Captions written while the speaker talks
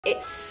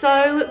It's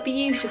so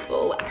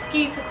beautiful.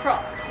 Excuse the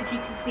Crocs if you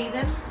can see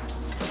them.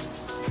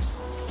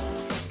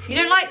 You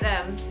don't like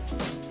them?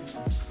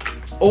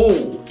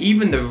 Oh,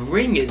 even the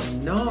ring is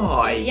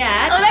nice.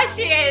 Yeah. Oh, there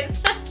she is.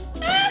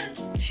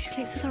 She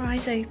sleeps with her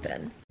eyes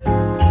open.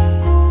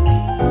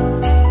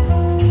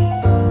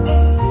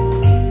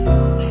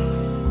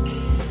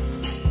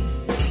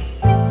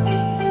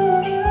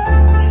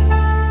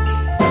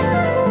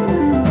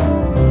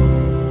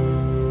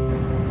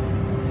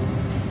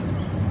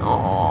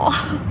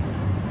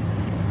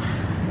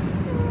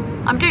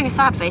 I'm doing a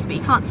sad face, but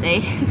you can't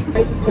see.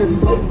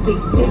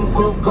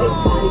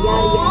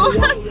 Oh,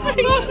 that's so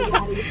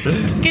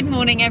sad. Good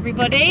morning,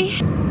 everybody.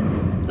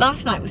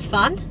 Last night was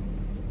fun,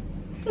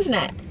 wasn't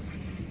it?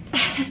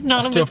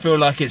 I still feel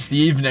like it's the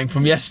evening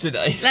from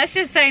yesterday. Let's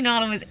just say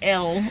Nala was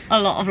ill a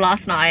lot of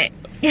last night.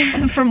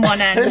 From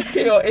one end. Look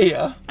at your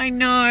ear. I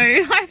know.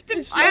 I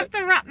have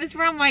to wrap this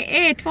around my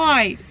ear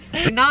twice.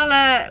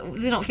 Nala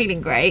was not feeling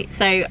great,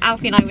 so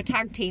Alfie and I were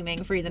tag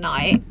teaming through the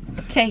night,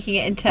 taking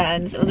it in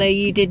turns, although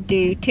you did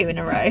do 2 in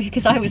a row,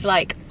 because I was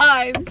like,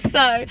 I've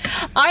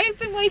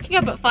been waking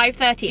up at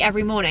 5:30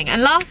 every morning,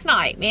 and last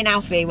night me and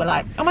Alfie were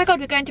like, oh my god,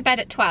 we're going to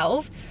bed at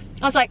 12.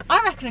 I was like, I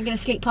reckon I'm going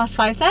to sleep past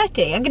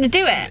 5:30. I'm going to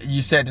do it.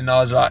 You said, and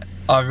I was like,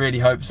 I really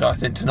hope so. I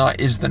think tonight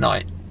is the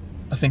night.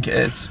 I think it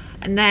is.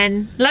 And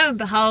then, lo and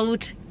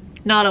behold,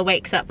 Nala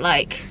wakes up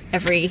like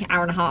every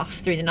hour and a half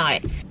through the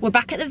night. We're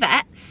back at the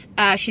vet's.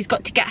 She's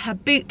got to get her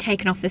boot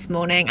taken off this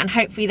morning, and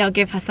hopefully they'll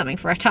give her something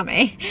for her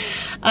tummy.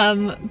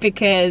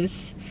 Because,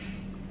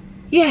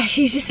 yeah,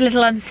 she's just a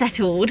little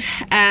unsettled.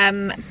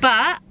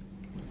 But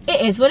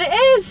it is what it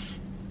is.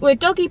 We're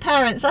doggy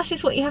parents, that's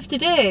just what you have to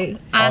do.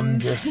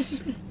 I'm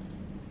just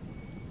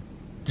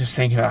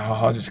thinking about how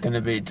hard it's going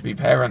to be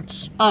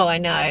parents. Oh, I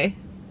know.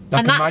 Like,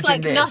 and that's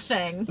like this.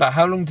 nothing. Like,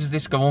 how long does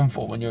this go on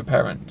for when you're a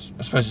parent?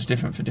 I suppose it's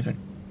different for different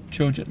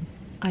children.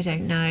 I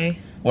don't know.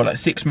 What, like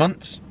 6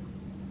 months?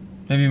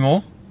 Maybe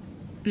more?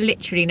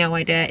 Literally no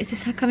idea. Is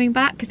this her coming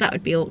back? Because that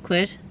would be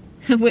awkward.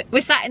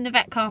 We're sat in the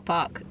vet car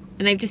park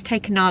and they've just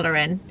taken Nala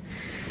in.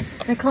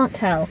 I can't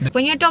tell.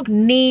 When your dog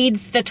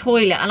needs the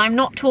toilet, and I'm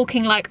not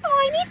talking like, oh,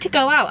 I need to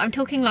go out. I'm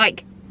talking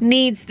like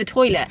needs the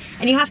toilet,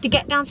 and you have to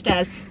get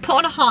downstairs, put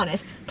on a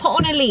harness, put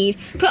on a lead,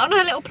 put on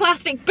a little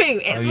plastic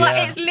boot. It's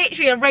it's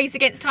literally a race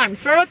against time.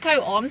 Throw a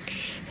coat on,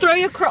 throw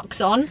your Crocs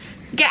on,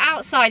 get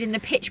outside in the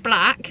pitch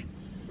black.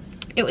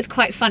 It was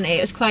quite funny. It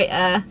was quite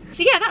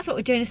so yeah, that's what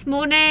we're doing this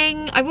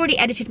morning. I've already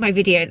edited my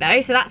video though,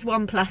 so that's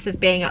one plus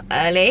of being up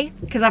early,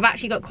 because I've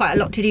actually got quite a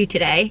lot to do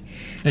today.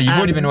 Yeah, you've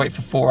already been awake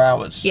for 4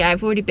 hours. Yeah,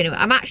 I've already been awake.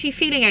 I'm actually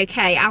feeling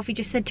okay. Alfie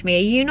just said to me,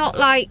 are you not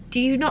like, do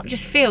you not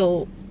just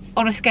feel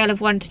on a scale of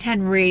 1 to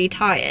 10 really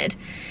tired?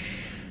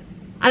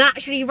 And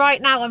actually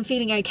right now I'm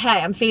feeling okay.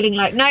 I'm feeling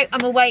like, no,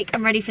 I'm awake,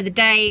 I'm ready for the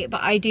day,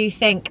 but I do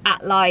think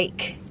at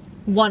like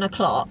 1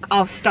 o'clock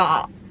I'll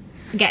start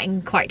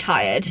getting quite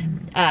tired.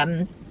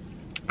 And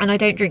I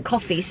don't drink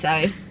coffee,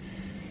 so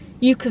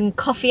you can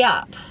coffee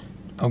up.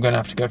 I'm gonna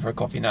have to go for a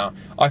coffee now.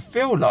 I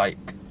feel like,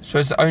 so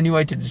it's the only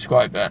way to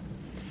describe it,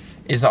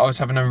 is that I was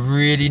having a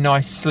really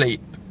nice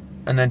sleep,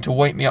 and then to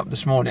wake me up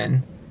this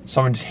morning,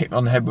 someone just hit me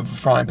on the head with a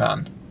frying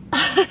pan.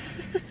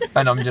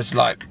 And I'm just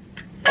like,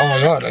 oh my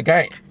god,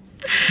 okay.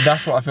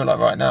 That's what I feel like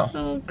right now.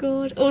 Oh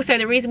god. Also,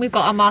 the reason we've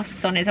got our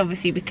masks on is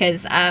obviously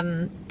because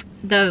when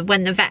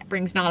the vet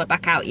brings Nala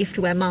back out, you have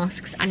to wear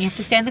masks and you have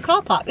to stay in the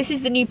car park. This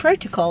is the new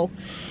protocol.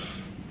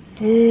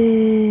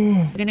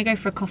 We're gonna go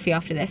for a coffee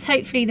after this.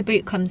 Hopefully the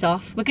boot comes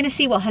off. We're gonna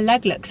see what her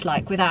leg looks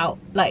like without,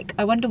 like,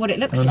 I wonder what it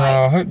looks like.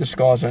 I hope the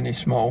scar's only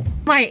small.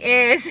 My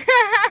ears.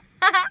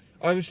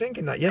 I was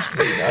thinking that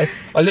yesterday, you know.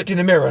 I looked in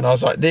the mirror and I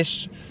was like,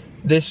 this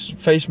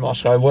face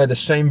mask, I wear the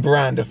same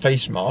brand of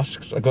face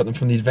masks. I got them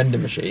from these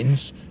vending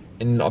machines,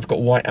 and I've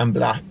got white and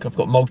black. I've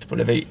got multiple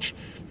of each,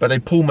 but they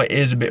pull my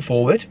ears a bit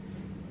forward.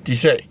 Do you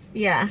see?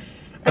 Yeah.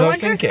 I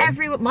wonder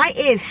if my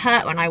ears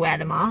hurt when I wear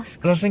the masks.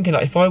 And I was thinking,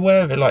 like, if I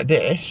wear it like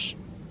this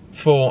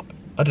for,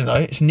 I don't know,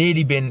 it's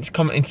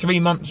coming in 3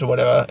 months or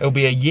whatever, it'll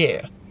be a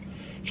year.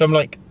 So I'm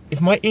like,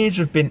 if my ears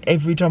have been,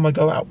 every time I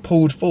go out,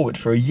 pulled forward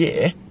for a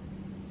year,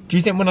 do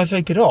you think when I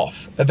take it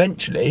off,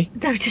 eventually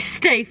they'll just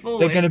stay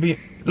forward? They're going to be,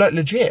 like,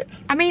 legit.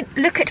 I mean,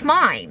 look at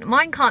mine.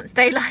 Mine can't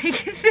stay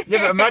like this. Yeah,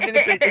 but imagine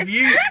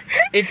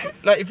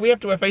if we have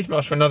to wear face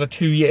masks for another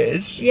 2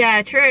 years.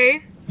 Yeah, true.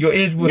 Your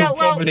ears would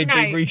probably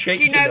be reshaped.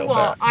 Do you know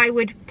what? I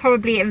would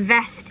probably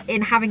invest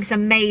in having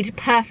some made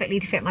perfectly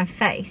to fit my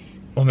face.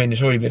 I mean,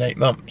 it's already been 8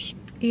 months.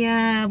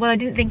 Yeah, well, I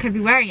didn't think I'd be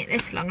wearing it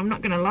this long, I'm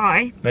not going to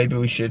lie. Maybe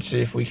we should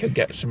see if we could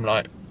get some,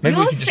 like... Maybe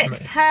yours fits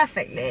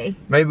perfectly.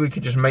 Maybe we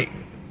could just make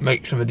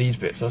some of these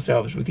bits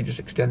ourselves. We could just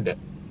extend it.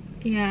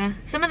 Yeah,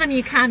 some of them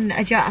you can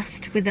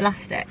adjust with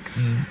elastic.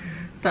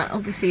 But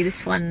obviously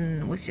this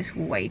one was just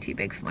way too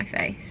big for my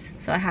face,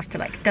 so I have to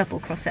like double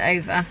cross it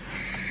over.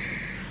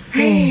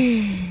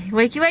 Wakey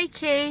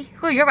wakey.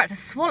 Oh, you're about to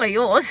swallow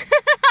yours.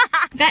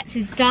 Vet's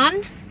is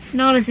done.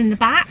 Nala's in the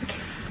back.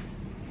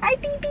 Hi,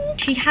 baby.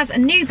 She has a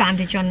new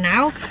bandage on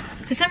now.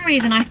 For some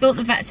reason, I thought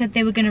the vet said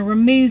they were going to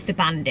remove the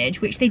bandage,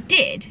 which they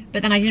did,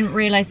 but then I didn't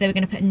realise they were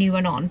going to put a new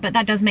one on. But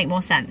that does make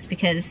more sense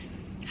because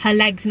her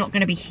leg's not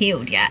going to be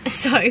healed yet.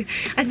 So I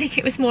think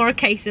it was more a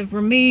case of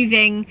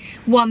removing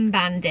one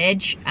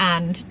bandage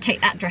and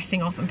take that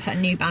dressing off and put a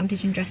new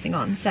bandage and dressing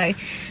on. So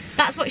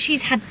that's what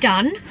she's had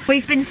done.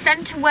 We've been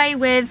sent away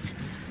with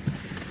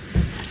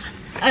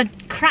a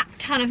crap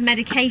ton of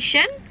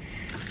medication,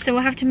 so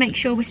we'll have to make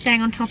sure we're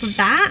staying on top of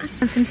that,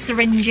 and some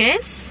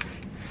syringes,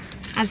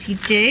 as you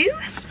do.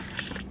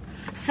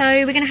 So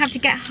we're gonna have to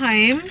get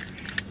home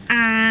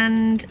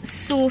and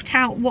sort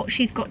out what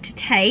she's got to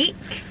take,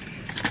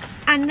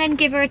 and then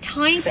give her a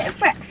tiny bit of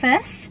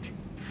breakfast.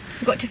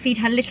 We've got to feed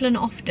her little and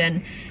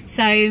often.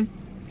 So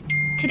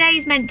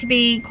today's meant to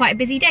be quite a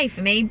busy day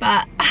for me,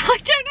 but I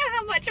don't know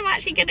how much I'm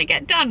actually gonna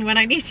get done when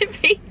I need to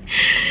be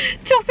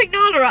topping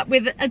Nala up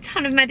with a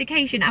ton of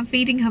medication and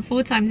feeding her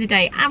 4 times a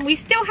day. And we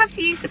still have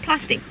to use the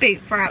plastic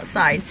boot for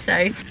outside,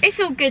 so it's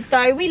all good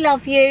though. We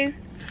love you.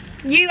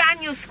 You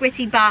and your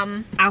squitty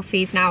bum.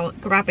 Alfie's now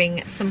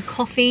grabbing some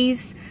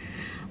coffees.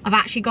 I've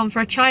actually gone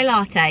for a chai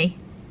latte.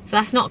 So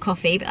that's not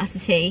coffee, but that's a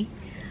tea.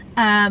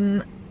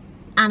 And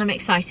I'm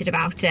excited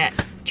about it.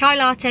 Chai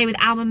latte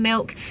with almond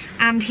milk,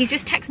 and he's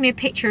just texted me a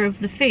picture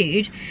of the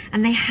food,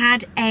 and they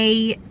had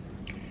a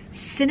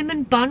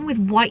cinnamon bun with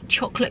white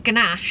chocolate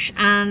ganache,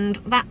 and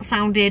that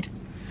sounded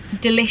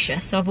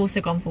delicious, so I've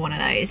also gone for one of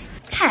those.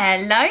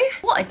 Hello.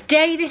 What a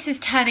day this is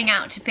turning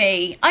out to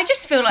be. I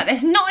just feel like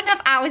there's not enough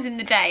hours in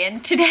the day,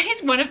 and today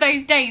is one of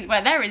those days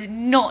where there is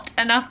not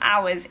enough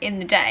hours in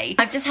the day.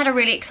 I've just had a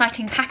really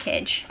exciting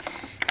package,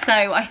 so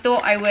I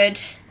thought I would...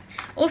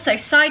 Also,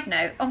 side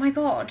note, oh my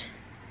god.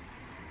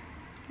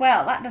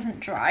 Well, that doesn't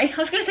dry. I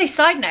was gonna say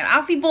side note,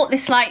 Alfie bought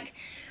this like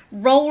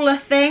roller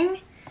thing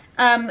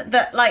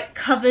that like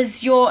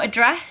covers your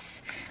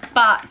address,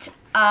 but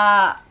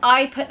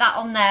I put that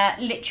on there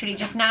literally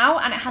just now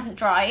and it hasn't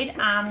dried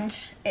and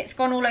it's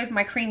gone all over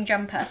my cream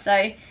jumper, so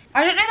I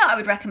don't know that I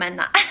would recommend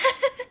that.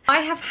 I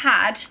have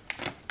had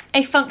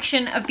a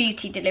Function of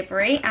Beauty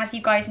delivery. As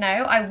you guys know,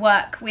 I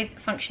work with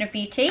Function of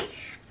Beauty,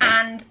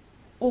 and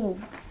oh,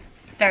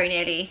 very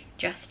nearly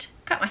just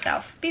cut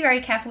myself. Be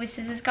very careful with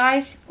scissors,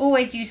 guys.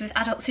 Always use with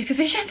adult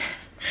supervision.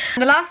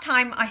 The last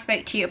time I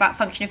spoke to you about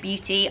Function of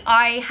Beauty,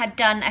 I had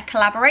done a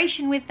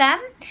collaboration with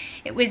them.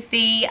 It was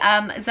the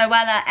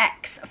Zoella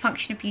X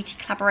Function of Beauty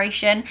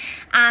collaboration,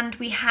 and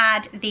we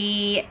had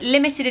the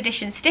limited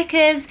edition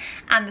stickers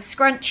and the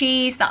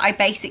scrunchies that I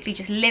basically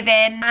just live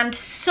in, and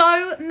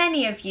so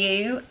many of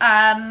you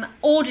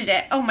ordered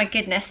it. Oh my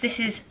goodness, this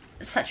is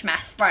such a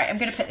mess. Right, I'm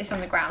gonna put this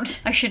on the ground.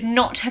 I should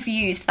not have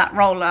used that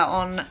roller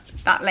on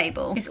that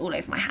label. It's all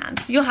over my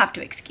hand. You'll have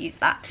to excuse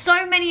that.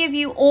 So many of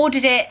you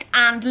ordered it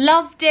and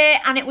loved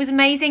it, and it was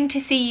amazing to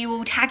see you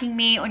all tagging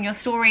me on your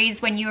stories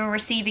when you were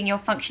receiving your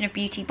Function of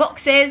Beauty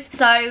boxes.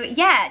 So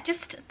yeah,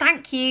 just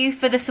thank you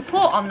for the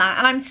support on that,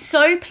 and I'm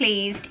so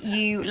pleased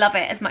you love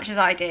it as much as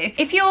I do.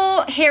 If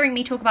you're hearing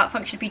me talk about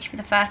Function of Beauty for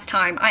the first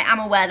time, I am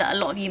aware that a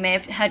lot of you may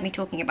have heard me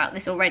talking about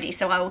this already,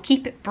 so I will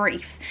keep it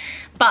brief.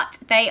 But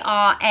they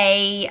are a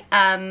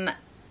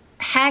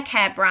hair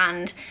care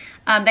brand.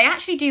 They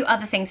actually do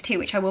other things too,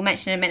 which I will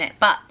mention in a minute,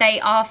 but they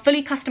are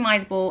fully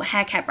customizable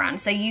hair care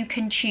brands. So you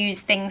can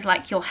choose things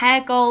like your hair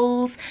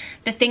goals,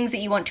 the things that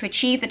you want to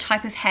achieve, the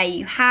type of hair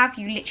you have.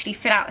 You literally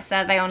fill out a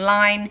survey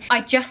online.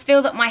 I just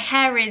feel that my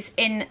hair is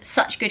in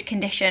such good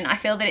condition. I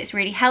feel that it's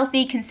really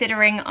healthy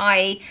considering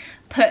I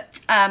put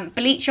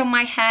bleach on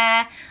my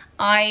hair.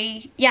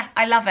 Yeah,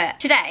 I love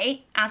it.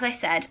 Today, as I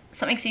said,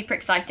 something super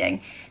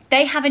exciting.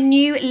 They have a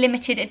new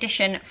limited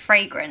edition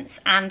fragrance,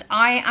 and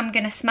I am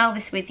gonna smell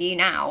this with you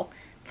now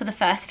for the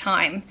first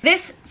time.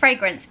 This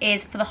fragrance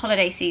is for the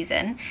holiday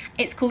season.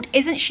 It's called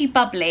Isn't She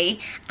Bubbly,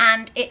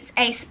 and it's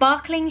a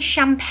sparkling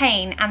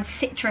champagne and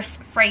citrus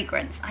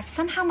fragrance. I've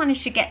somehow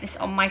managed to get this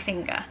on my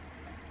finger.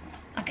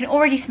 I can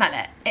already smell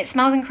it. It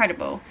smells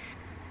incredible.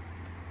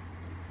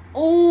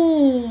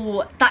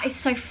 Oh, that is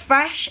so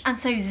fresh and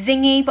so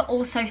zingy, but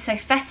also so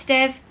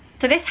festive.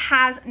 So this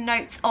has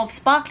notes of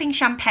sparkling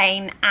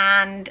champagne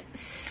and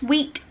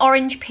sweet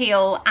orange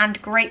peel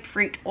and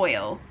grapefruit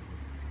oil.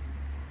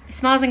 It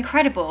smells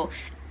incredible.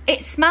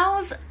 It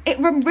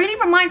really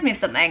reminds me of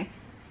something,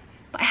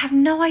 but I have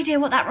no idea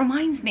what that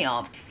reminds me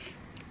of.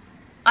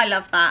 I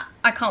love that.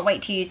 I can't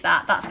wait to use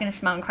that. That's gonna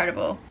smell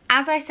incredible.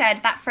 As I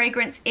said, that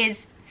fragrance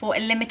is for a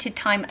limited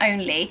time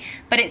only,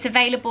 but it's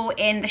available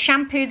in the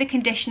shampoo, the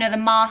conditioner, the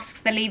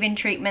masks, the leave-in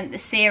treatment, the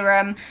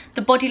serum,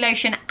 the body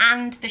lotion,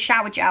 and the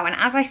shower gel. And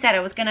as I said, I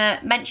was gonna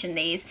mention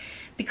these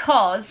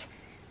because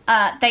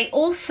they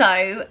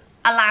also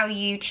allow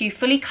you to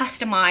fully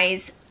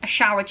customize a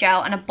shower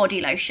gel and a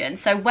body lotion.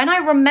 So when I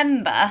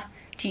remember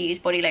to use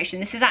body lotion,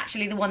 this is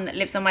actually the one that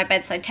lives on my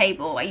bedside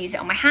table. I use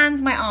it on my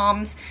hands, my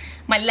arms,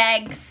 my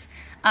legs.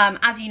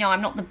 As you know,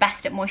 I'm not the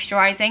best at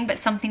moisturising, but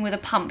something with a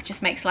pump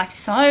just makes life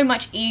so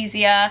much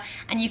easier,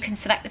 and you can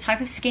select the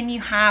type of skin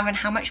you have and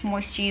how much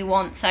moisture you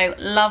want, so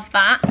love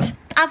that.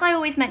 As I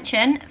always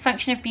mention,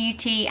 Function of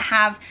Beauty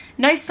have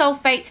no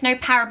sulfates, no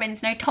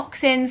parabens, no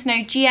toxins, no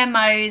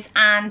GMOs,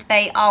 and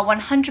they are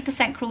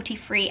 100%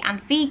 cruelty-free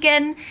and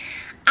vegan.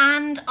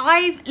 And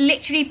I've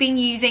literally been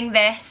using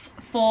this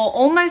for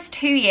almost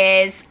 2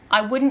 years.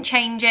 I wouldn't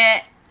change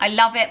it. I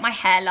love it, my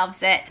hair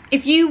loves it.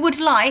 If you would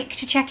like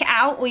to check it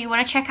out, or you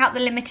want to check out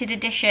the limited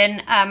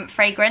edition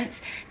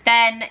fragrance,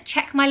 then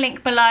check my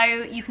link below.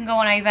 You can go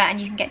on over and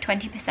you can get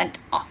 20%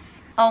 off.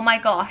 Oh my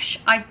gosh,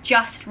 I've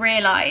just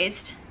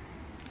realised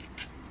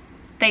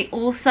they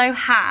also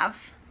have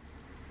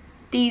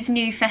these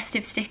new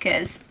festive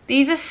stickers.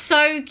 These are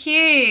so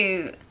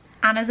cute.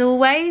 And as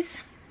always,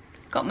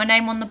 got my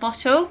name on the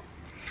bottle.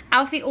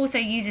 Alfie also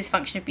uses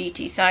Function of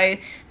Beauty, so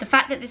the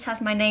fact that this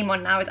has my name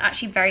on now is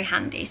actually very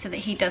handy, so that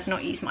he does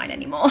not use mine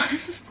anymore.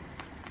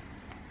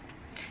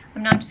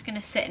 I'm now just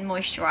going to sit and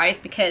moisturise,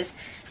 because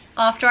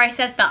after I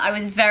said that, I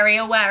was very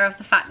aware of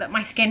the fact that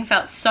my skin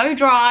felt so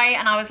dry,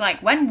 and I was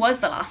like, when was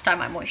the last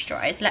time I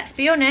moisturised? Let's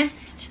be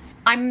honest.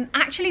 I'm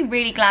actually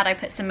really glad I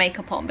put some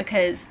makeup on,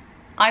 because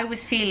I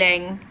was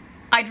feeling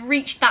I'd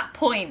reached that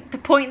point, the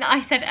point that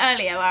I said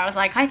earlier, where I was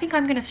like, I think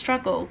I'm going to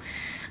struggle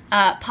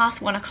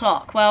past 1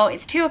 o'clock. Well,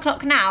 it's 2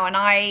 o'clock now and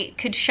I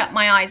could shut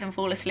my eyes and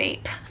fall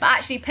asleep. But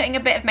actually putting a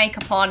bit of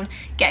makeup on,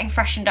 getting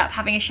freshened up,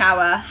 having a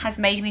shower has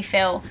made me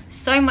feel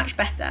so much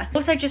better.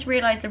 Also just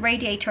realised the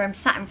radiator I'm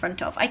sat in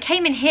front of. I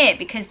came in here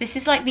because this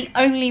is like the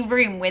only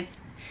room with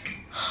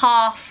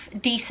half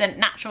decent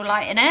natural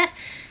light in it.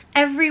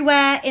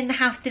 Everywhere in the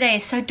house today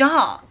is so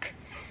dark.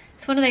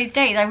 It's one of those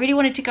days. I really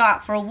wanted to go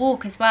out for a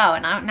walk as well,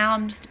 and now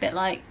I'm just a bit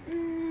like,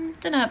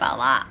 don't know about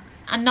that.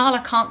 And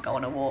Nala can't go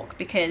on a walk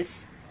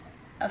because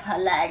of her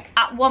leg.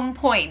 At one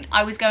point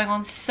I was going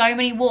on so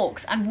many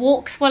walks, and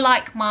walks were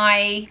like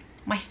my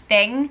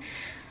thing.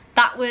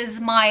 That was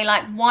my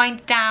like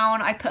wind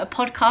down. I put a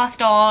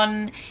podcast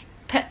on,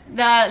 put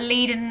the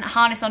lead and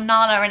harness on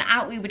Nala, and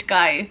out we would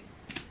go.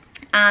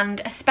 And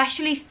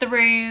especially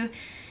through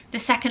the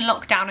second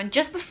lockdown, and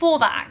just before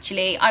that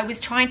actually, I was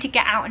trying to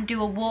get out and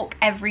do a walk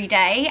every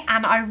day,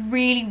 and I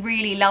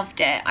really loved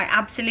it. I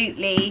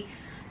absolutely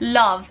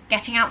love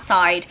getting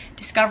outside,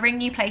 discovering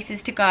new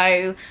places to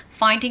go,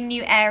 finding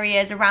new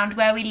areas around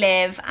where we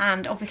live,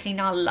 and obviously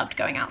Nala loved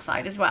going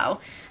outside as well.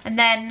 And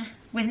then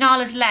with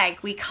Nala's leg,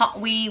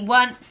 we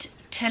weren't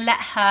to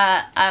let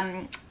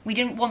her, we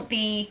didn't want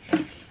the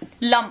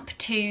lump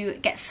to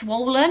get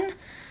swollen,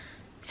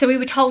 so we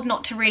were told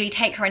not to really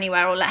take her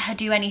anywhere or let her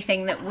do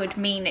anything that would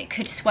mean it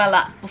could swell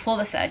up before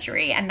the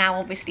surgery, and now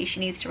obviously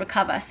she needs to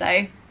recover,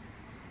 so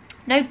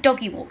no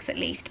doggy walks at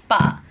least,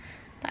 but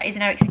that is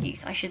no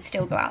excuse. I should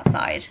still go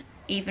outside,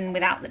 even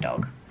without the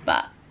dog.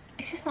 But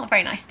it's just not a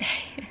very nice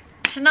day.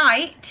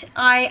 Tonight,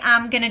 I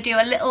am going to do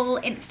a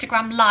little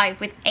Instagram live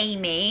with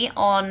Amy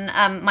on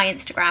my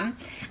Instagram.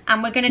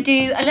 And we're going to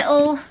do a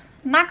little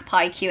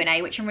magpie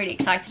Q&A, which I'm really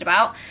excited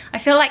about. I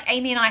feel like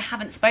Amy and I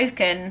haven't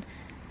spoken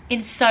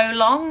in so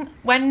long.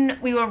 When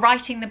we were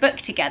writing the book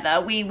together,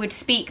 we would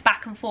speak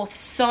back and forth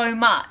so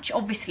much,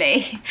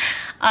 obviously.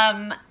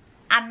 And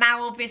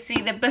now,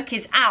 obviously, the book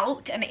is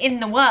out and in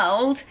the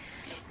world.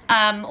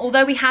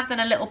 Although we have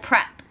done a little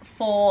prep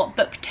for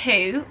book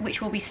 2,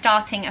 which will be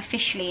starting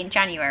officially in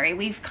January,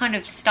 we've kind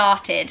of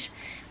started,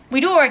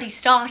 we'd already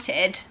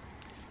started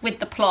with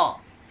the plot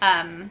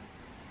 2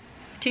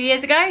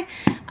 years ago,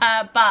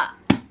 but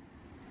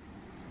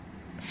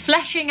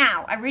fleshing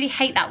out, I really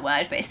hate that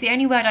word, but it's the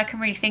only word I can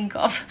really think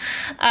of,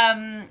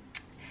 and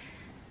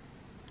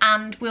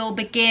we'll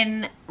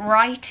begin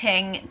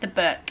writing the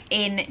book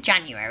in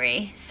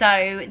January.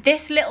 So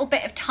this little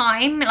bit of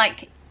time,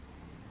 like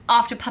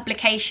after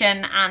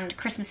publication and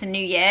Christmas and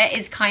New Year,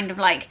 is kind of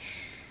like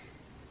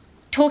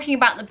talking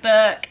about the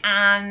book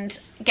and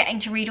getting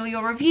to read all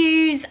your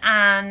reviews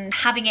and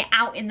having it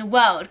out in the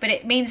world. But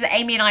it means that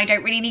Amy and I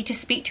don't really need to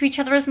speak to each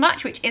other as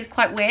much, which is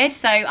quite weird.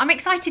 So I'm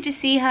excited to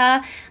see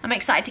her, I'm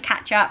excited to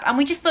catch up, and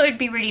we just thought it'd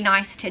be really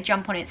nice to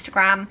jump on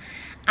Instagram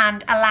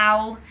and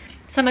allow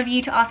some of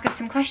you to ask us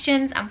some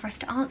questions and for us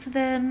to answer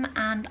them.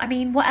 And I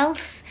mean, what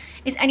else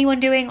is anyone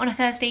doing on a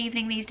Thursday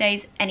evening these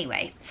days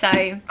anyway? So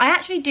I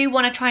actually do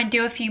want to try and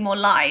do a few more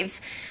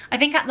lives. I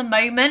think at the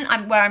moment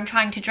I'm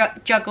trying to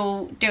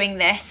juggle doing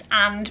this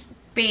and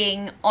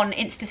being on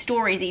Insta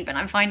stories even.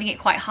 I'm finding it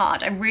quite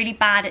hard. I'm really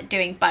bad at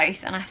doing both,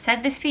 and I've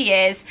said this for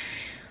years.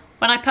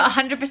 When I put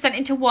 100%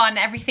 into one,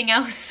 everything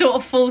else sort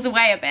of falls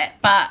away a bit.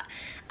 But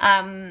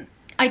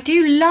I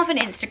do love an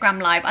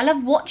Instagram live. I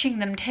love watching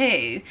them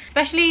too,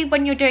 especially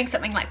when you're doing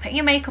something like putting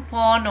your makeup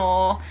on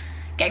or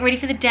getting ready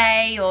for the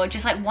day or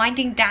just like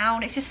winding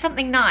down. It's just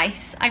something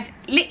nice. I've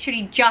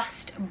literally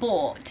just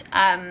bought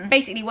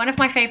basically one of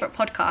my favourite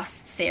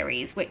podcast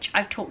series, which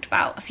I've talked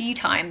about a few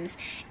times,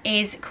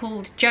 is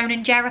called Joan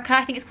and Jerica.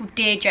 I think it's called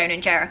Dear Joan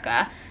and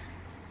Jerica.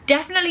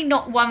 Definitely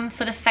not one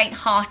for the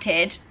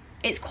faint-hearted.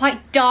 It's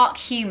quite dark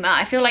humour.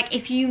 I feel like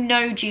if you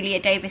know Julia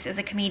Davis as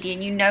a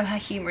comedian, you know her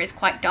humour is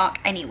quite dark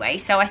anyway.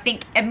 So I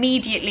think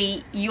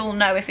immediately you'll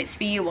know if it's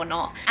for you or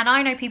not. And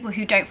I know people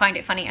who don't find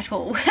it funny at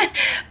all.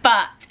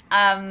 But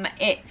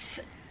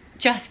it's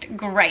just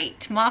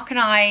great. Mark and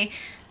I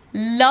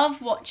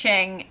Love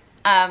watching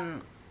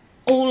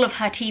all of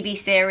her TV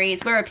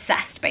series. We're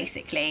obsessed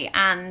basically,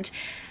 and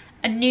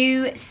a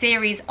new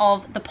series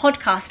of the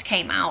podcast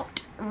came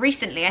out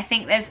recently. I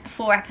think there's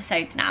 4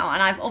 episodes now,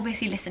 and I've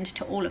obviously listened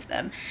to all of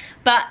them,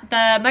 but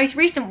the most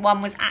recent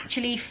one was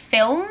actually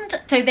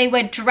filmed, so they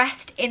were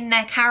dressed in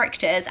their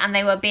characters and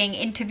they were being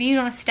interviewed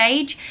on a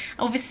stage.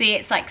 Obviously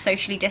it's like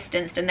socially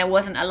distanced and there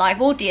wasn't a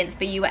live audience,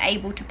 but you were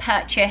able to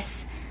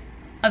purchase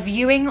a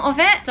viewing of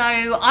it. So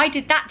I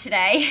did that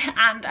today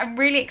and I'm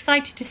really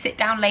excited to sit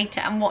down later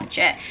and watch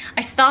it.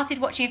 I started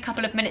watching a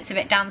couple of minutes of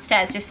it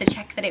downstairs just to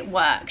check that it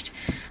worked,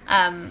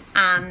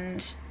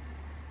 and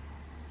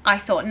I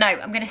thought, no,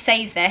 I'm going to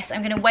save this.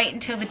 I'm going to wait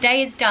until the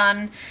day is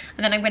done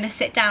and then I'm going to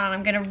sit down and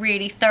I'm going to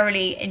really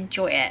thoroughly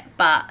enjoy it.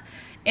 But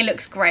it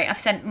looks great. I've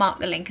sent Mark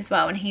the link as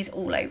well and he's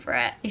all over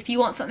it. If you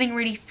want something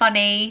really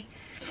funny,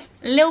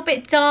 a little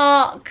bit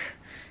dark,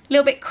 a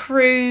little bit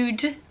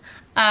crude,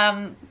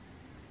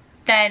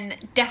 then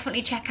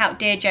definitely check out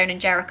Dear Joan and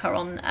Jericha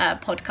on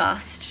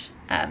podcast,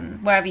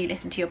 wherever you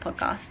listen to your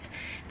podcasts,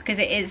 because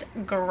it is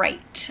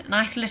great. A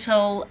nice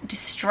little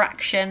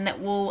distraction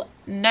that will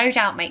no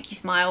doubt make you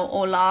smile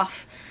or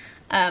laugh.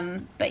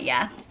 But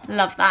yeah,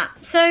 love that.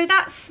 So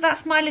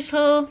that's my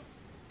little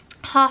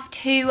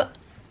 2:30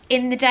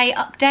 in the day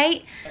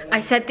update.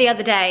 I said the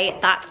other day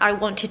that I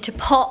wanted to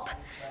pop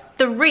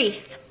the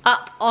wreath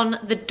up on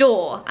the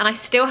door and I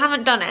still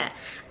haven't done it.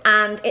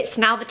 And it's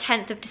now the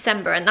 10th of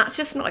December and that's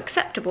just not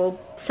acceptable.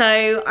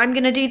 So I'm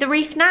gonna do the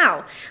wreath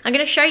now. I'm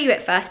gonna show you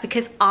it first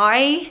because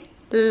I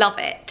love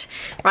it.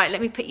 Right,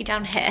 let me put you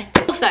down here.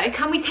 Also,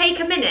 can we take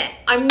a minute?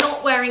 I'm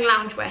not wearing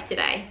loungewear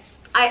today.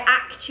 I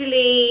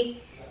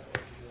actually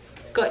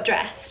got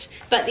dressed,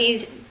 but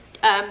these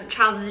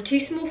trousers are too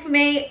small for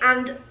me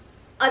and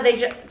they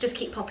just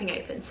keep popping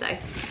open, so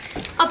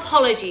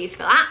apologies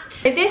for that.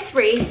 So this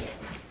wreath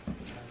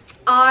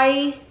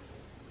I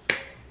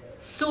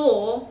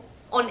saw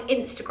on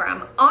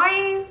Instagram.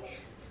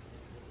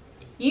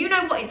 You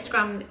know what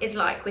Instagram is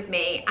like with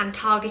me and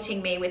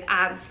targeting me with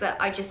ads that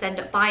I just end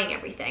up buying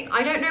everything.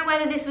 I don't know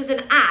whether this was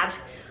an ad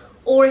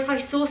or if I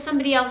saw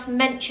somebody else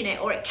mention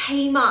it or it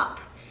came up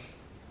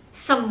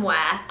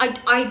somewhere.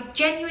 I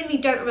genuinely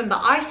don't remember.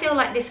 I feel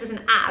like this was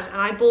an ad and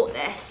I bought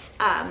this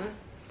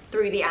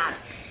through the ad.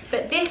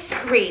 But this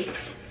wreath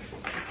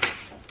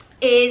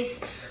is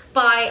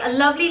by a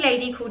lovely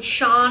lady called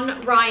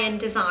Sian Ryan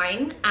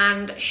Design,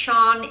 and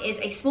Sian is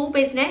a small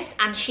business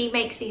and she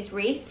makes these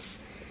wreaths.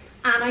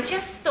 And I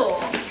just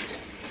thought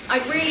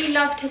I'd really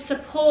love to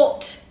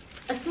support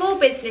a small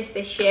business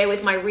this year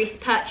with my wreath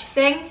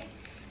purchasing.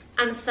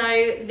 And so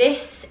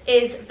this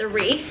is the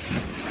wreath.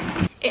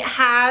 It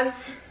has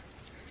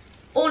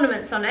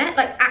ornaments on it,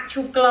 like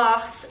actual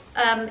glass,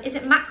 is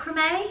it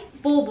macrame?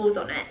 Baubles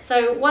on it.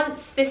 So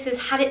once this has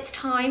had its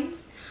time,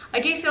 I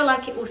do feel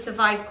like it will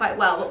survive quite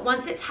well, but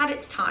once it's had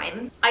its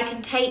time, I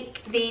can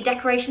take the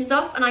decorations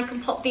off and I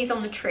can pop these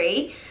on the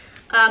tree.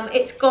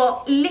 It's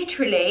got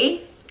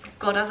literally,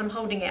 God, as I'm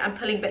holding it, I'm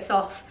pulling bits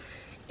off.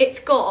 It's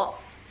got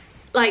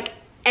like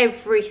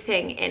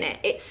everything in it.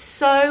 It's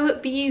so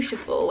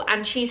beautiful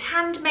and she's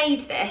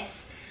handmade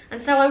this.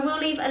 And so I will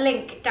leave a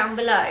link down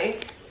below.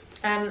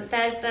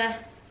 There's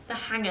the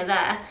hanger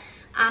there.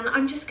 And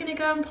I'm just gonna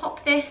go and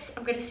pop this,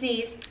 I'm gonna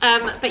sneeze.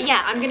 But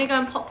yeah, I'm gonna go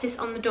and pop this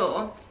on the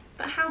door.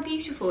 But how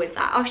beautiful is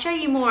that? I'll show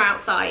you more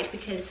outside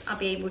because I'll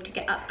be able to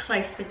get up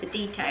close with the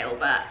detail,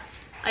 but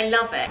I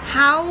love it.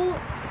 How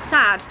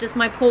sad does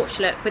my porch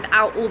look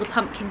without all the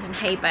pumpkins and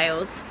hay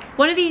bales?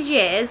 One of these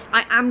years,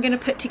 I am gonna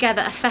put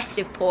together a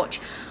festive porch.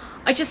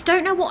 I just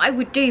don't know what I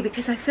would do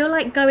because I feel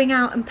like going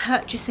out and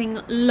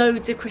purchasing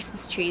loads of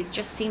Christmas trees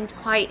just seems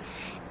quite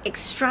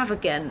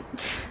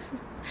extravagant.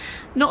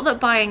 Not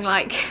that buying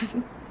like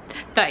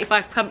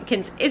 35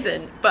 pumpkins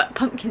isn't, but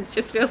pumpkins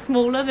just feel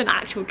smaller than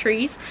actual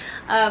trees.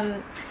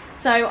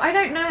 So I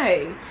don't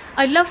know.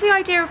 I love the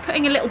idea of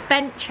putting a little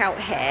bench out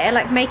here,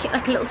 like make it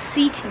like a little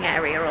seating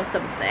area or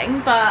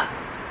something, but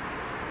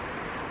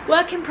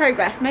work in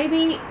progress.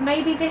 Maybe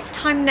this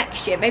time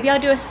next year, maybe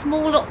I'll do a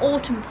smaller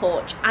autumn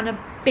porch and a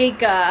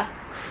bigger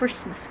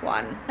Christmas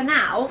one. For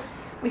now,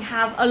 we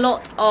have a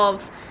lot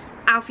of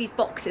Alfie's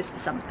boxes for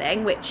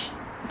something, which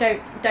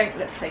don't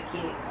look so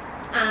cute,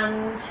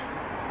 and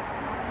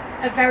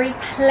a very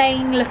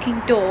plain looking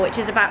door which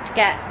is about to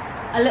get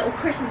a little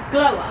Christmas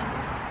glow up.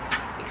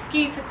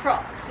 Excuse the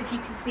Crocs if you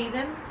can see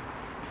them.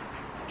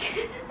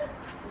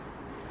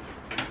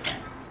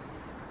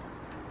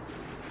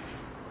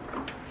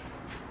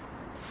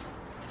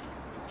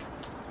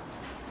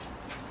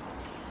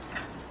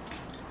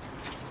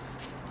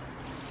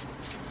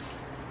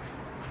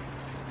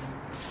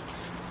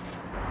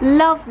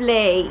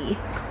 Lovely.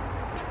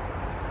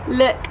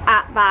 Look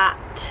at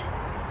that.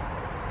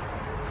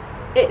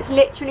 It's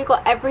literally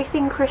got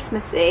everything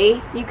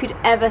Christmassy you could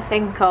ever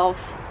think of.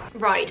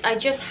 Right, I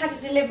just had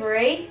a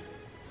delivery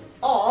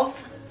of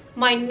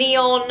my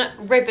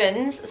neon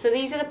ribbons. So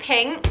these are the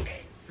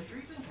pink,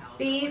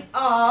 these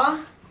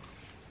are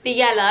the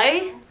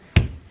yellow,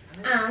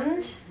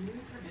 and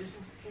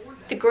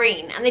the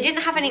green, and they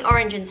didn't have any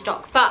orange in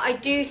stock, but I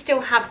do still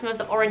have some of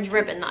the orange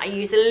ribbon that I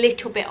used a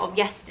little bit of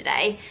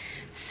yesterday.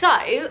 So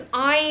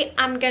I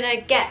am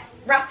gonna get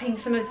wrapping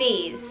some of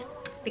these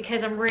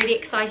because I'm really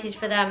excited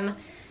for them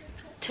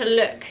to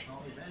look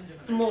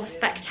more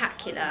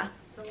spectacular.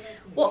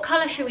 What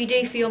colour should we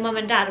do for your mum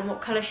and dad, and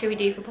what colour should we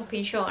do for Poppy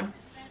and Sean?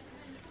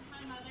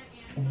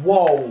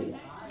 Whoa.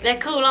 They're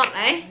cool, aren't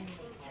they?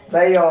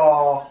 They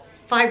are...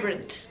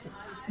 vibrant.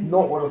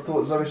 Not what I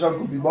thought Zoe Sugg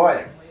would be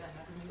buying.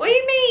 What do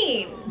you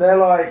mean? They're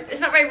like... it's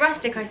not very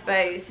rustic, I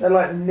suppose. they're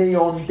like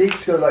neon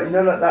disco, like, you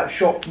know, like that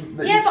shop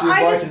that yeah, used to but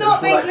I just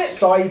thought they like looked...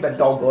 Cyber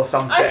Dog or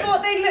something. I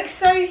thought they looked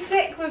so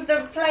sick with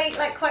the plain,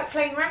 like quite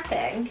plain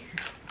wrapping.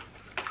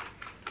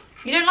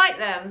 You don't like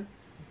them?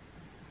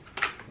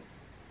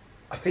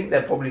 I think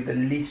they're probably the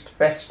least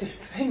festive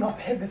thing I've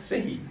ever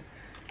seen.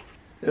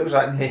 It looks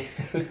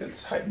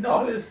like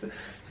Nala's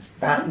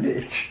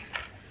bandage.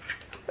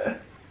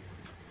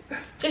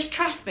 Just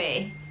trust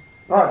me.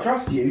 Oh, I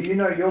trust you. You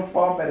know you're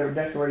far better at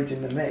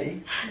decorating than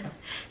me.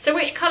 So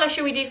which colour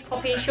should we do for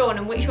Poppy and Sean,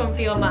 and which one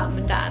for your mum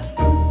and dad?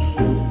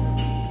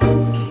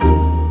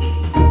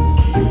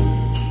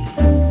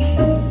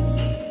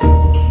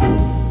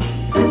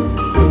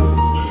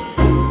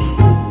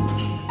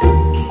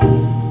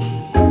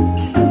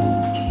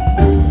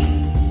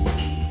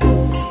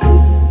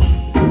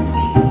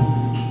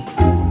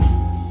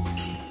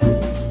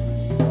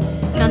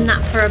 Done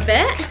that for a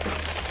bit.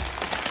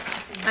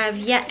 I have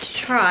yet to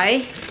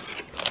try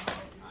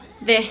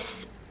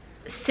this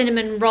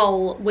cinnamon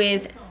roll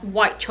with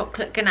white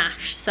chocolate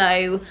ganache,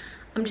 so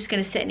I'm just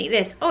going to sit and eat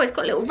this. Oh, it's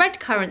got little red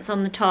currants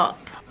on the top.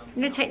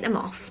 I'm going to take them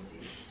off.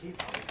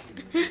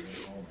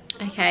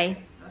 Okay.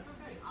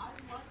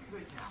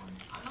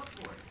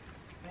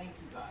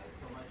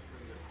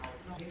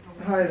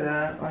 Hi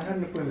there. I had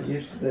an appointment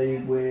yesterday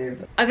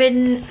with... I've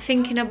been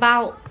thinking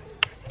about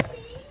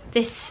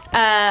this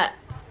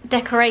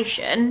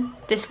decoration,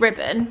 this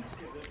ribbon.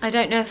 I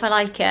don't know if I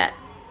like it.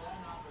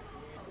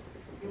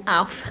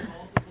 Alf.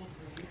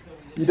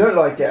 You don't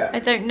like it? I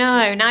don't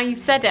know. Now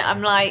you've said it,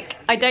 I'm like,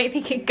 I don't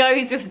think it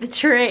goes with the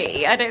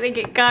tree. I don't think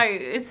it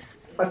goes.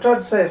 I tried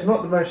to say it's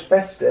not the most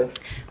festive.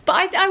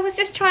 But I was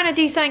just trying to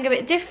do something a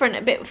bit different,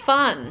 a bit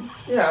fun.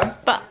 Yeah.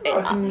 But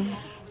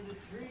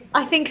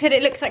I think that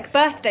it looks like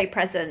birthday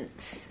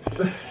presents.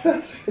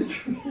 That's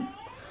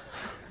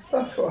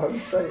what I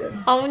was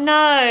saying. Oh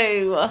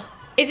no.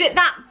 Is it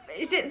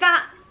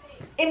that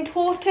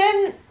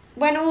important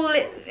when all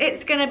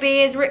it's going to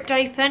be is ripped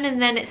open and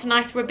then it's a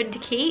nice ribbon to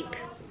keep?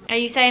 Are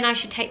you saying I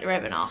should take the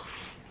ribbon off?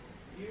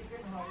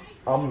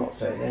 I'm not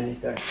saying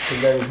anything,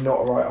 because there is not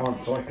a right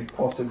answer I could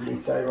possibly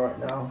say right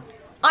now.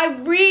 I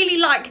really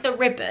like the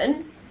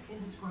ribbon.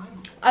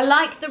 I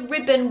like the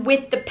ribbon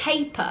with the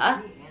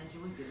paper.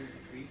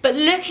 But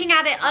looking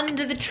at it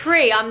under the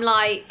tree, I'm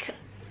like,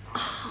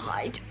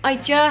 oh, I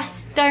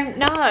just don't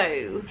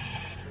know.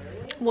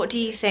 What do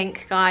you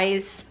think,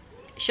 guys?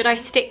 Should I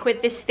stick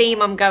with this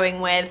theme I'm going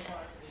with?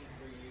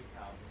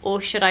 Or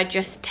should I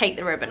just take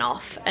the ribbon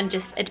off and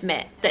just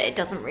admit that it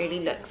doesn't really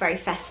look very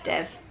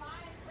festive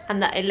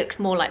and that it looks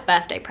more like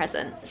birthday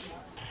presents?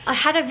 I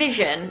had a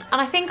vision,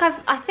 and I think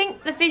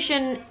the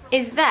vision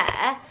is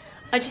there.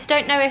 I just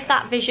don't know if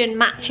that vision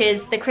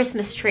matches the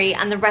Christmas tree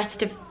and the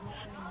rest of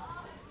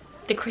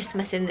the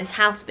Christmas in this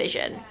house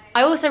vision.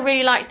 I also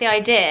really liked the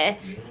idea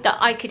that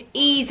I could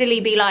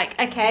easily be like,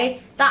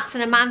 okay, that's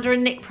an Amanda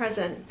and Nick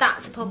present,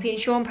 that's a Poppy and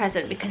Sean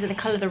present because of the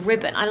colour of the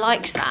ribbon. I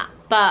liked that,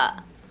 but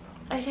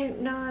I don't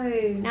know.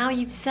 Now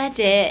you've said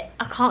it,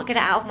 I can't get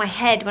it out of my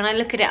head. When I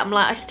look at it, I'm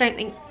like, I just don't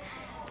think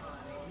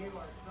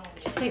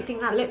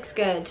that looks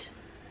good.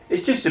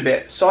 It's just a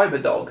bit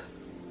Cyber Dog,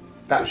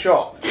 that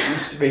shop that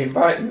used to be in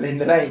Brighton in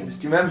the Lanes.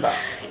 Do you remember?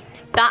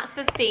 That's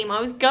the theme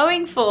I was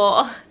going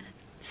for.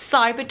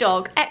 Cyber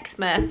Dog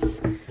Xmas.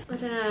 I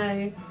don't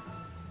know.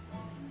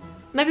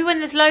 Maybe when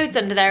there's loads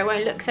under there it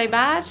won't look so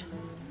bad.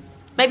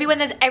 Maybe when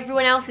there's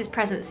everyone else's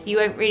presents you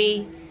won't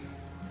really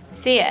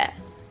see it.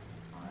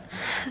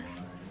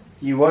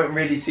 You won't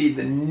really see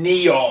the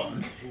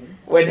neon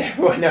when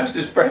everyone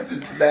else's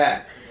presents are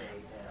there.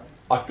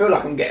 I feel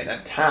like I'm getting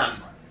a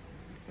tan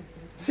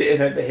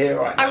sitting over here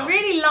right now. I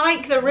really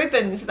like the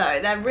ribbons though,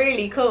 they're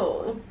really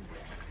cool.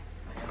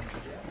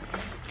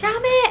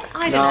 Damn it,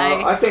 I don't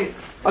know. I think,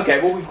 okay,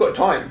 well we've got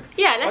time.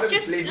 Yeah, let's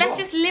just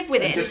live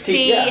with it and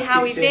see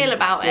how we feel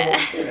about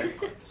it.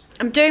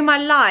 I'm doing my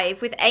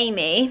live with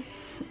Amy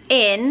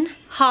in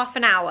half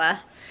an hour.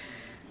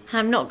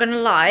 I'm not gonna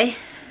lie,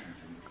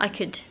 I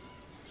could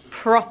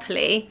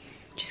properly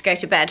just go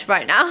to bed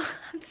right now.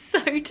 I'm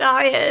so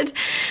tired,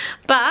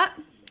 but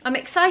I'm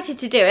excited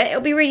to do it.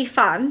 It'll be really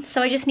fun.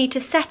 So I just need to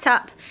set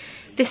up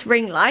this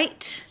ring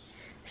light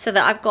so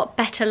that I've got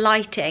better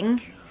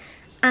lighting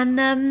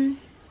and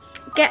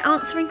get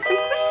answering some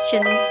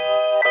questions.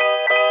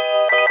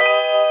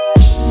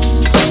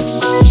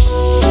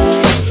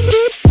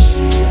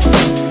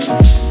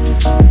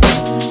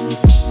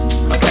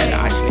 Okay,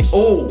 actually,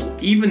 oh,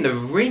 even the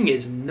ring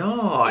is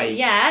nice.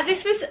 Yeah,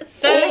 this was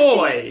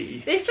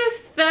Oi. This was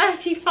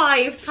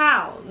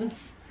 £35.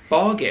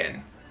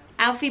 Bargain.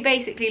 Alfie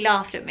basically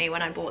laughed at me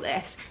when I bought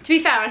this. To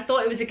be fair, I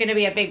thought it was going to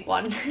be a big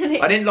one.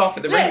 I didn't laugh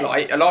at the ring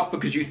light. I laughed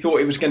because you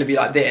thought it was going to be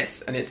like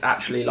this, and it's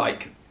actually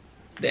like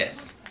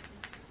this.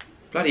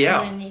 Bloody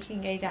hell. And then you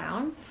can go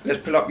down. Let's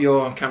pull up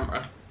your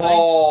camera.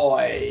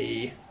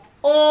 Oi.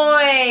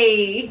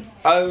 Oi.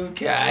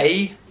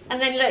 Okay.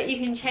 And then look, you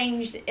can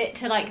change it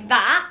to like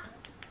that,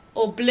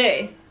 or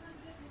blue.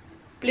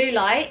 Blue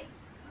light,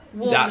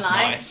 warm That's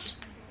light, nice.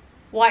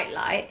 white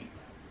light,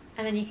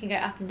 and then you can go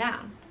up and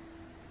down.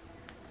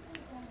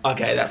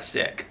 Okay, that's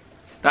sick.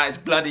 That is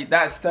bloody,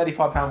 that's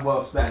 £35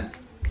 well spent.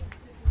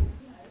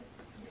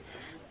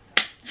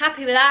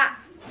 Happy with that.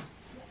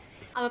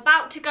 I'm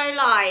about to go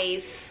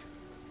live.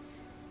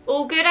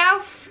 All good,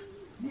 Alf?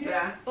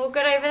 Yeah. All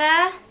good over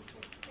there?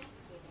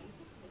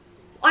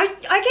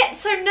 I get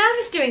so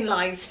nervous doing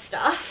live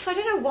stuff. I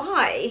don't know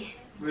why.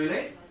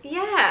 Really?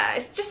 Yeah,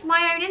 it's just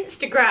my own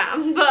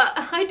Instagram, but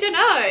I don't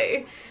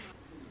know.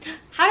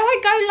 How do I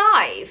go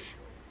live?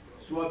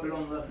 Swipe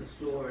along the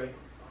story.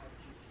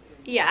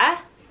 Yeah.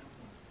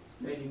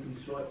 Then you can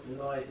swipe to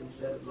live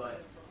instead of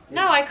like...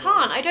 No, I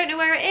can't. I don't know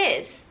where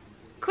it is.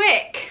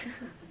 Quick.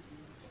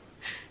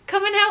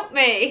 Come and help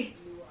me.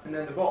 And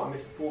then the bottom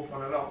is the fourth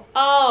one along.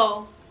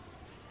 Oh.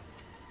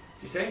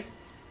 Do you see?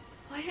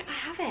 Why don't I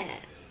have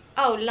it?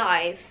 Oh,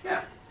 live.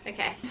 Yeah.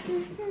 Okay.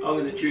 I'm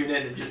going to tune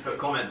in and just put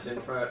comments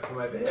in from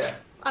over here.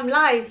 I'm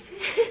live.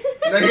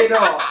 No, you're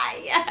not.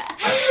 Yeah.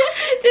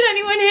 Did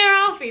anyone hear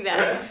Alfie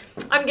there?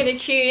 I'm going to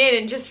tune in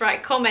and just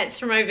write comments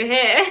from over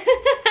here.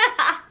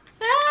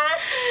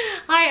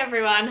 Hi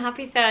everyone,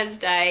 happy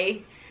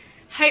Thursday.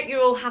 Hope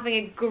you're all having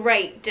a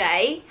great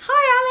day.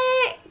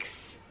 Hi Alex.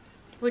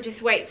 We'll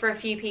just wait for a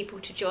few people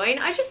to join.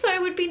 I just thought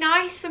it would be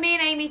nice for me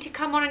and Amy to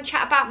come on and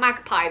chat about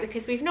Magpie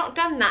because we've not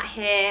done that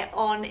here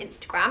on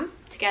Instagram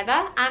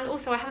together. And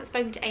also I haven't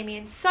spoken to Amy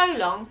in so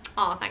long.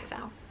 Oh, thanks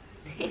Al.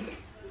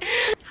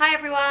 Hi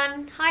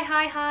everyone. Hi,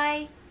 hi,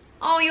 hi.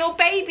 Oh, your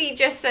baby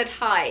just said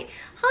hi.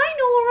 Hi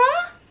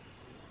Nora.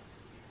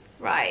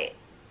 Right.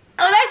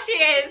 Oh, there she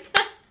is.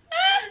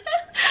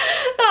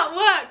 That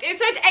worked. It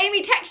said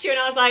Amy text you and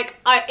I was like,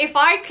 if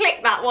I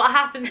click that, what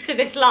happens to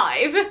this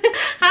live?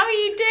 How are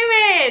you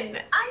doing?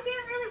 I'm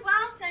doing really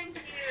well, thank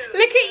you.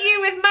 Look at you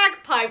with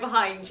Magpie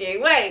behind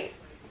you. Wait.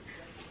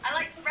 I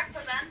like to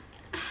represent.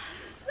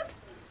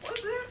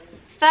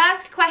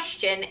 First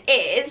question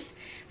is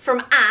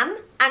from Anne,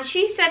 and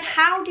she said,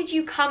 how did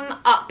you come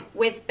up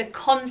with the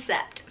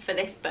concept for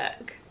this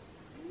book?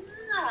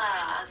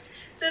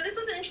 So this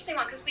was an interesting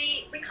one because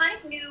we kind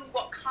of knew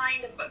what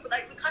kind of book,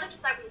 like we kind of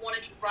decided we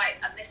wanted to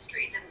write a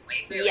mystery, didn't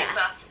we? Yes.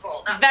 First of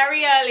all,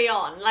 Very early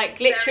on, like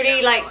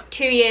literally like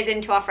 2 years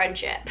into our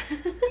friendship.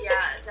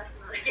 Yeah,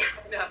 definitely. Yeah,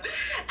 I know.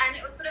 And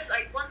it was sort of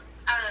like once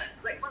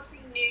we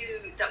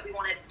knew that we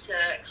wanted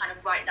to kind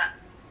of write that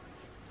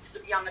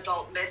sort of young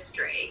adult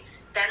mystery,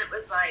 then it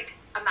was like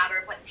a matter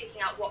of like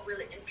picking out what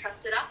really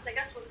interested us, I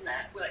guess, wasn't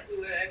it?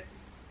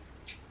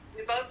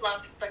 We both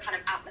loved the kind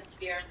of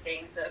atmosphere and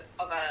things of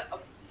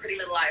Pretty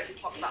Little Liars. We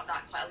talked about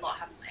that quite a lot,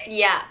 haven't we?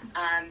 Yeah.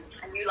 And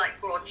you like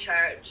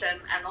Broadchurch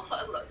and lots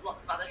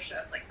of other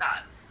shows like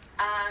that.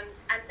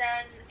 And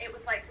then it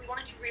was like we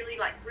wanted to really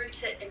like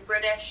root it in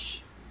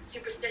British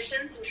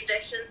superstitions and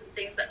traditions and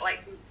things that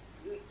like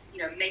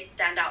made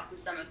stand out from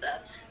some of the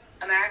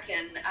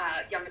American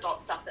young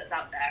adult stuff that's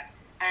out there.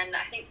 And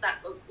I think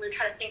that we were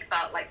trying to think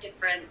about like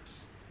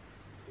different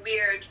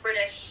weird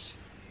British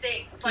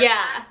things, like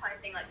yeah. the magpie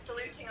thing, like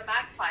saluting a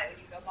magpie when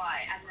you go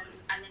by,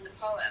 and then the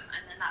poem,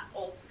 and then that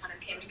all kind of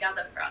came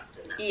together for us,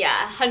 didn't it?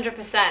 Yeah,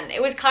 100%.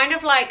 It was kind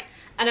of like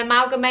an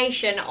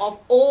amalgamation of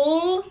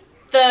all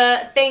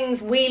the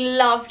things we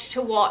loved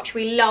to watch,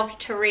 we loved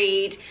to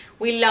read,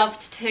 we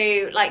loved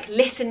to like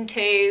listen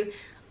to,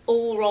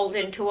 all rolled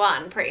into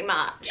one, pretty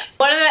much.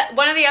 Yeah.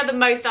 One of the other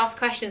most asked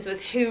questions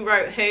was who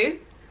wrote who.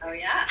 Oh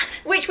yeah.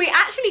 Which we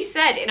actually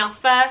said in our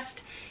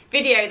first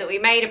video that we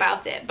made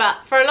about it, but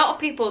for a lot of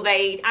people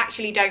they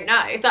actually don't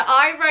know. So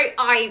I wrote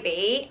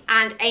Ivy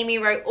and Amy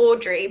wrote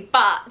Audrey,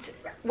 but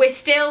we're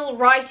still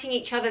writing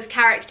each other's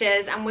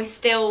characters and we're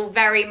still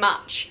very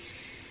much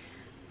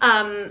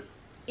as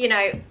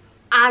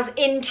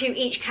into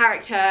each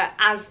character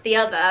as the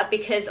other,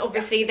 because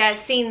obviously there's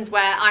scenes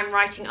where I'm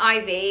writing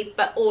Ivy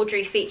but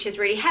Audrey features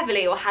really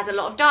heavily or has a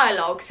lot of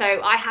dialogue,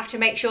 so I have to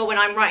make sure when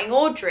I'm writing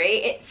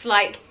Audrey it's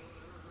like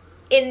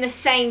in the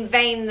same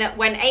vein that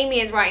when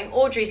Amy is writing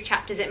Audrey's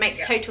chapters, it makes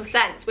total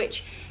sense,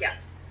 which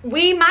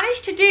we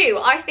managed to do,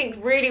 I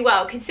think, really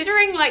well,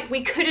 considering like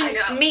we couldn't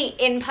meet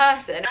in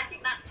person. And I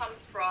think that comes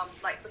from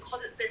like,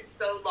 because it's been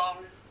so long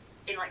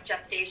in like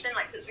gestation,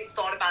 like since we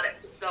thought about it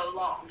for so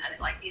long, and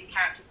like these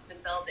characters have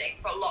been building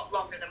for a lot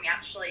longer than we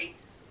actually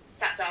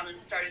sat down and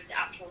started the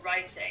actual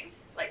writing.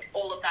 Like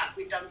all of that,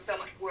 we've done so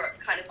much work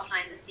kind of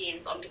behind the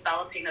scenes on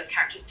developing those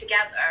characters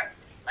together,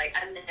 like,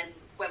 and then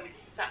when we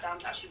sat down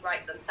to actually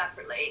write them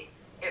separately,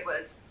 it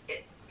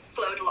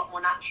flowed a lot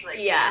more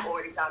naturally. Yeah. We've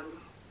already done.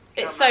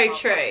 It's so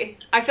true.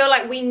 I feel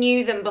like we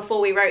knew them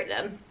before we wrote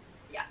them.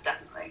 Yeah,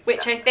 definitely.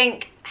 Which I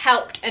think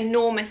helped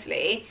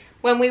enormously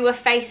when we were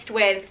faced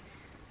with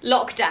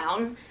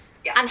lockdown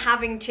and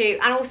having to,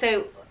 and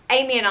also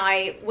Amy and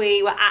I,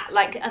 we were at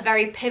like a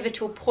very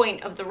pivotal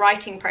point of the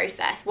writing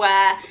process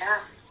where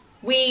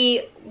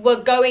we were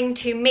going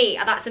to meet,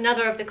 and that's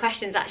another of the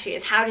questions actually,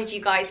 is how did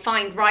you guys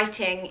find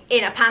writing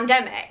in a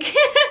pandemic?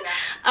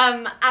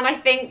 And I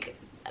think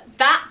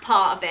that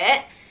part of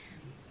it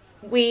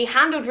we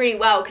handled really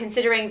well,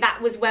 considering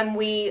that was when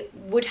we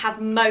would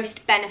have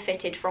most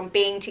benefited from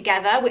being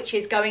together, which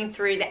is going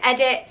through the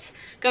edits,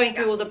 going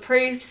through all the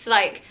proofs,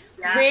 like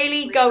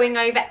really going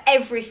over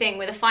everything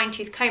with a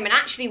fine-tooth comb. And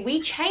actually we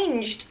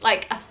changed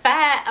like a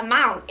fair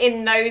amount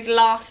in those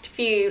last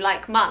few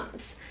like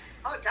months.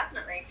 Oh,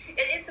 definitely.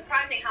 It is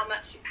surprising how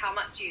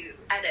much you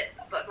edit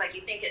a book. Like,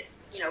 you think it's,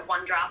 you know,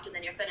 one draft and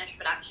then you're finished,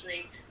 but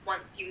actually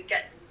once you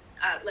get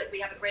like, we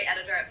have a great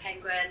editor at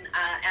Penguin,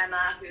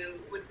 Emma, who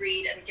would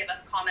read and give us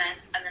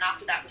comments, and then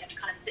after that we have to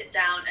kind of sit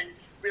down and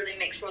really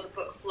make sure the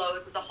book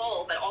flows as a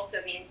whole, but also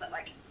means that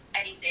like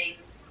anything,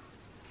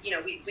 you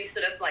know, we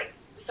sort of like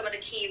some of the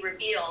key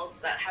reveals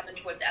that happened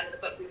towards the end of the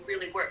book, we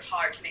really worked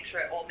hard to make sure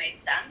it all made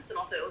sense, and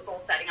also it was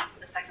all setting up for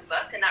the second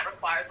book, and that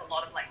requires a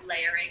lot of like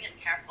layering and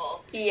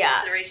careful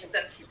consideration. So,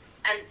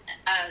 and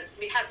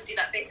we had to do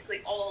that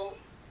basically all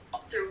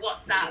through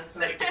WhatsApp,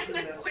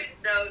 voice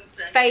notes,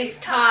 and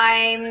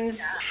FaceTimes.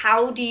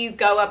 How do you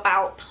go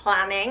about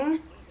planning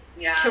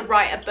to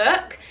write a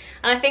book?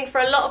 And I think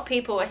for a lot of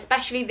people,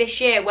 especially this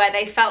year, where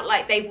they felt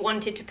like they've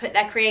wanted to put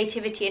their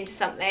creativity into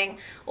something,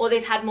 or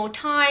they've had more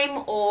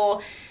time,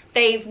 or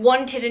they've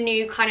wanted a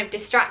new kind of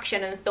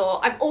distraction and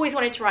thought, I've always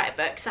wanted to write a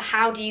book, so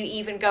how do you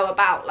even go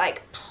about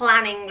like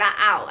planning that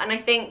out? And I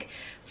think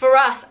for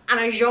us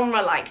and a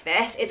genre like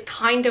this, it's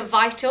kind of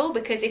vital,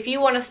 because if you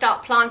want to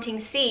start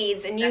planting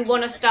seeds and you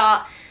want to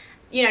start,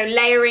 you know,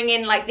 layering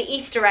in like the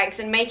Easter eggs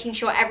and making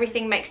sure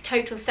everything makes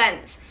total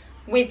sense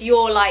with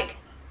your like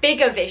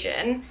bigger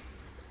vision,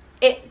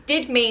 it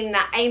did mean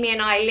that Amy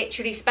and I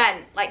literally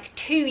spent like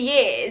 2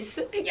 years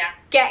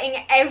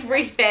getting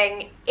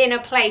everything in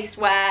a place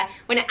where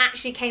when it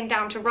actually came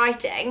down to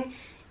writing,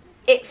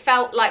 it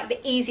felt like the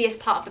easiest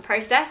part of the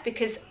process,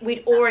 because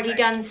we'd already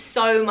done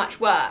so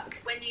much work.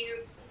 When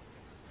you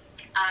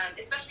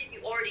especially if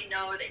you already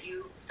know that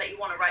you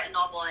want to write a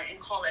novel in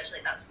college,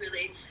 like that's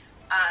really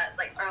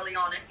like early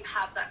on, if you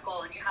have that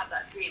goal and you have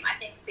that dream. I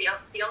think the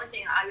only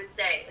thing I would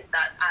say is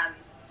that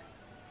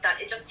that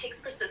it just takes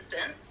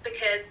persistence,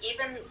 because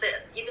even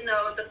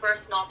though the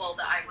first novel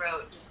that I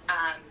wrote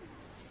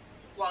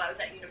while I was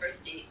at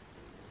university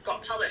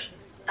got published,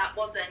 that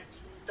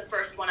wasn't the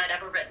first one I'd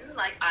ever written.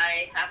 Like,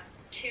 I have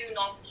 2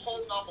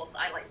 whole novels that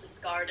I like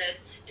discarded,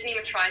 didn't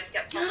even try to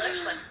get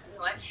published, like,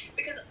 anyway,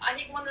 because I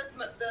think one of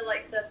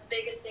the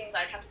biggest things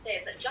I'd have to say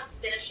is that just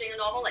finishing a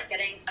novel, like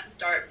getting a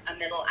start, a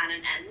middle, and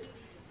an end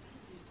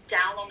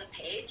down on the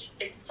page,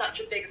 is such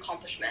a big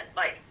accomplishment.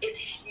 Like, it's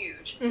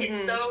huge.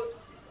 It's so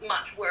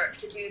much work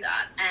to do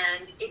that,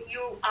 and if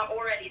you are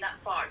already that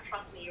far,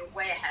 trust me, you're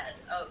way ahead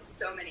of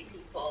so many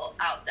people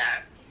out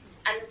there.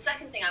 And the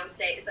second thing I would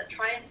say is that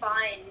try and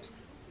find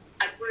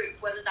a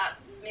group, whether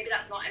maybe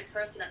that's not in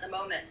person at the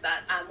moment,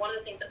 but one of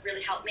the things that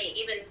really helped me,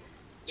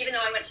 even though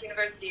I went to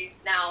university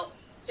now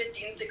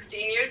 15,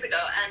 16 years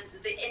ago, and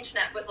the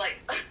internet was like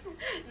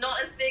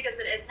not as big as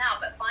it is now,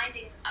 but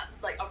finding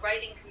like a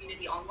writing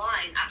community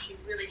online actually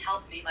really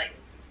helped me, like,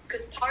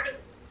 because part of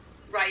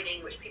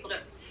writing, which people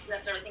don't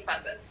necessarily think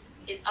about, but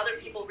is other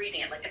people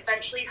reading it. Like,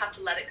 eventually you have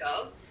to let it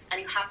go and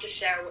you have to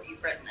share what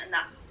you've written, and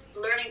that's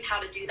learning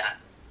how to do that,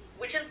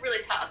 which is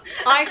really tough.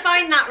 I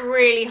find that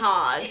really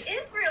hard. It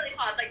is really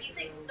hard. Like, you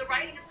think the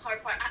writing is the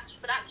hard part,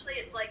 but actually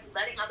it's like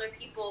letting other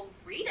people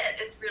read it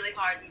is really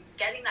hard, and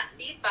getting that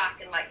feedback,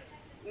 and like,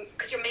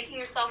 because you're making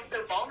yourself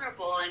so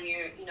vulnerable, and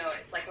you know,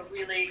 it's like a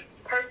really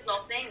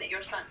personal thing that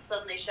you're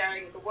suddenly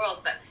sharing with the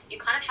world. But you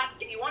kind of have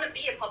to, if you want to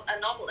be a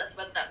novelist,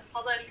 whether that's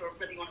published or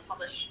whether you want to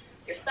publish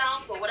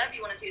yourself or whatever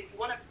you want to do, if you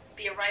want to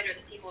be a writer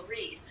that people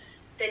read,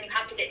 then you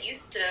have to get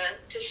used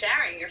to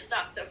sharing your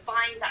stuff. So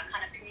find that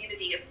kind of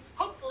community of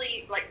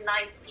hopefully like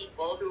nice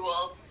people who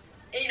will,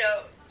 you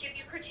know, give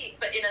you critique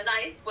but in a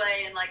nice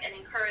way, and like, and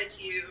encourage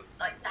you.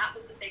 Like, that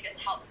was the biggest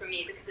help for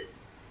me, because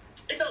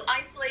it's an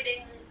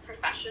isolating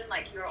profession.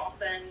 Like, you're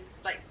often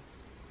like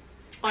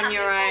on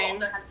your own.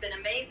 That has been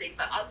amazing,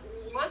 but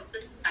most of the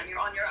time you're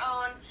on your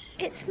own.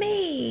 It's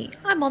me.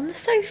 I'm on the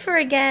sofa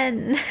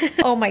again.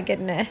 Oh my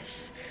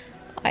goodness.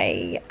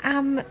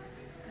 I'm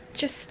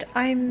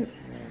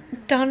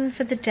done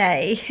for the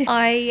day.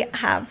 I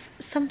have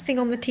something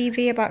on the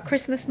TV about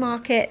Christmas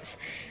markets,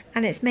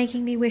 and it's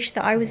making me wish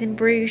that I was in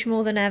Bruges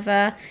more than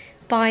ever,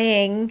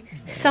 buying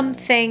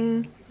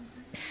something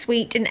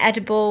sweet and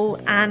edible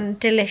and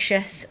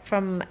delicious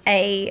from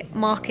a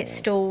market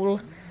stall,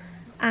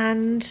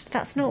 and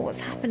that's not what's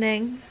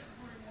happening.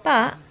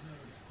 But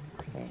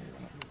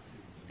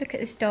look at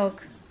this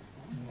dog.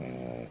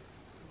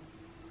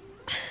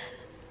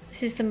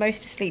 This is the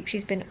most asleep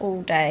she's been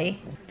all day.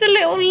 The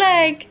little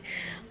leg.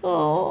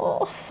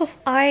 Oh,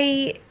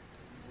 I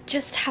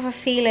just have a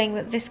feeling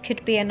that this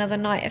could be another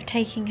night of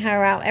taking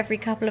her out every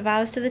couple of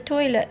hours to the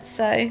toilet.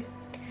 So I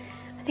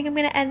think I'm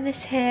going to end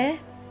this here.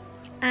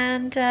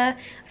 and I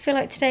feel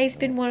like today's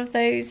been one of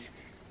those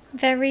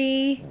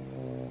very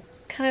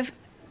kind of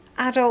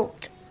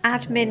adult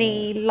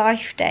admin-y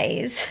life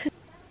days.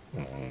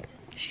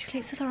 She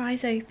sleeps with her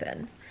eyes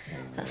open.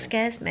 That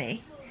scares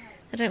me.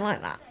 I don't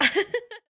like that.